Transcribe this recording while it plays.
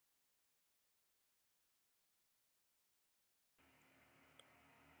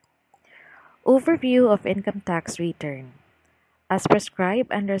Overview of income tax return. As prescribed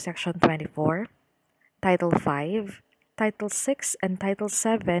under Section 24, Title 5, Title 6, and Title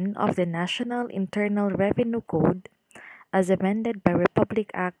 7 of the National Internal Revenue Code, as amended by Republic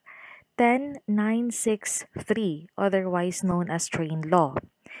Act 10963, otherwise known as Train Law.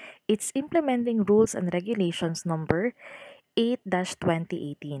 Its implementing rules and regulations number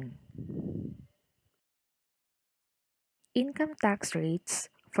 8-2018. Income tax rates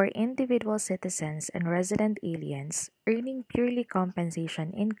for individual citizens and resident aliens earning purely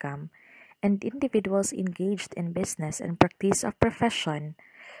compensation income and individuals engaged in business and practice of profession.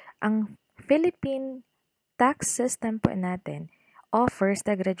 Ang Philippine tax system po natin offers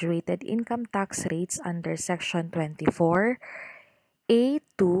the graduated income tax rates under Section 24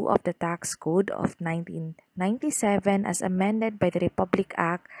 A2 of the Tax Code of 1997 as amended by the Republic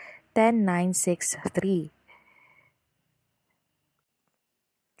Act 10963.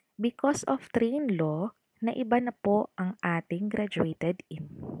 Because of train law, naiba na po ang ating graduated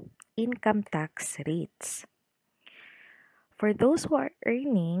income tax rates. For those who are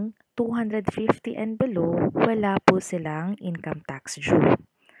earning 250 and below, wala po silang income tax due.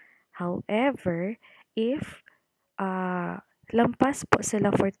 However, if lampas po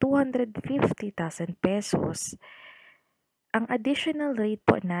sila for 250,000 pesos, ang additional rate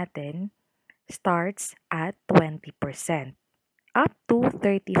po natin starts at 20%. Up to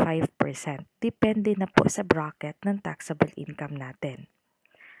 35%. Depende na po sa bracket ng taxable income natin.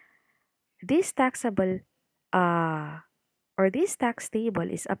 This taxable or this tax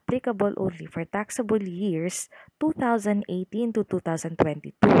table is applicable only for taxable years 2018 to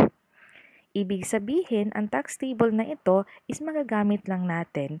 2022. Ibig sabihin, ang tax table na ito is magagamit lang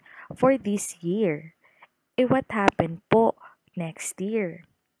natin for this year. What happened po next year?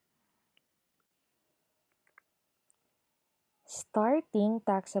 Starting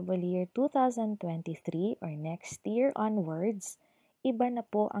taxable year 2023 or next year onwards, iba na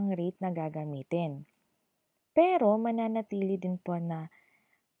po ang rate na gagamitin. Pero mananatili din po na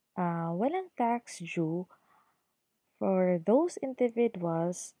walang tax due for those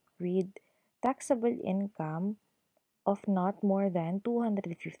individuals with taxable income of not more than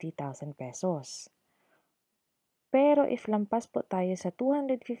 250,000 pesos. Pero if lampas po tayo sa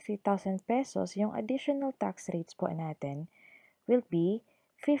 250,000 pesos, yung additional tax rates po natin will be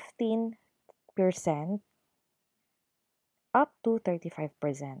 15% up to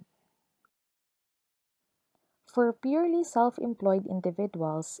 35%. For purely self-employed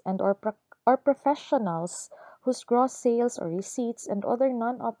individuals or professionals whose gross sales or receipts and other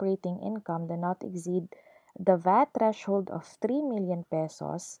non-operating income do not exceed the VAT threshold of 3 million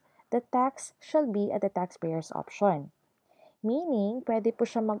pesos, the tax shall be at the taxpayer's option. Meaning, pwede po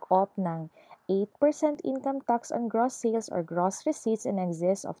siya mag-opt ng 8% income tax on gross sales or gross receipts in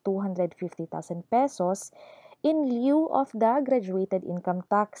excess of 250,000 pesos in lieu of the graduated income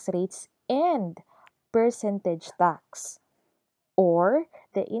tax rates and percentage tax, or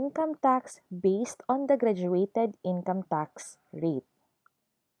the income tax based on the graduated income tax rate.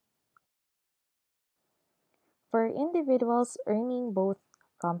 For individuals earning both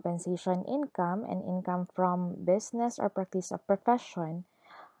compensation income and income from business or practice of profession,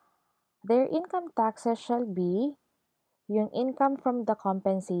 their income taxes shall be yung income from the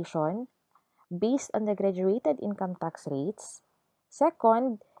compensation based on the graduated income tax rates.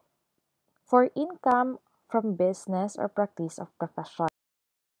 Second, for income from business or practice of profession.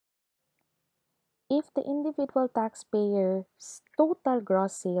 If the individual taxpayer's total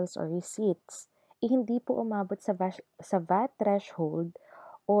gross sales or receipts hindi po umabot sa VAT threshold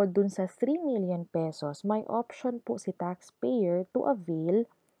o dun sa 3 million pesos, may option po si taxpayer to avail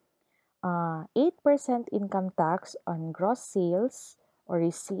 8% income tax on gross sales or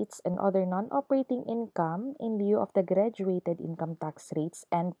receipts and other non-operating income in lieu of the graduated income tax rates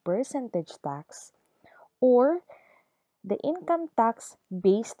and percentage tax, or the income tax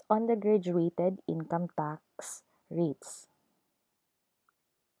based on the graduated income tax rates.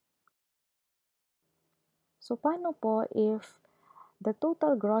 So, paano po if the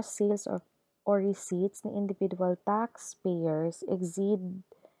total gross sales or receipts ng individual taxpayers exceed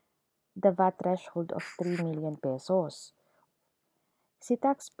the VAT threshold of 3 million pesos? Si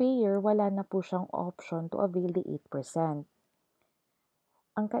taxpayer, wala na po siyang option to avail the 8%.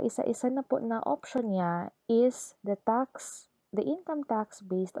 Ang kaisa-isa na po na option niya is the income tax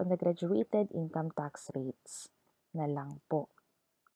based on the graduated income tax rates na lang po.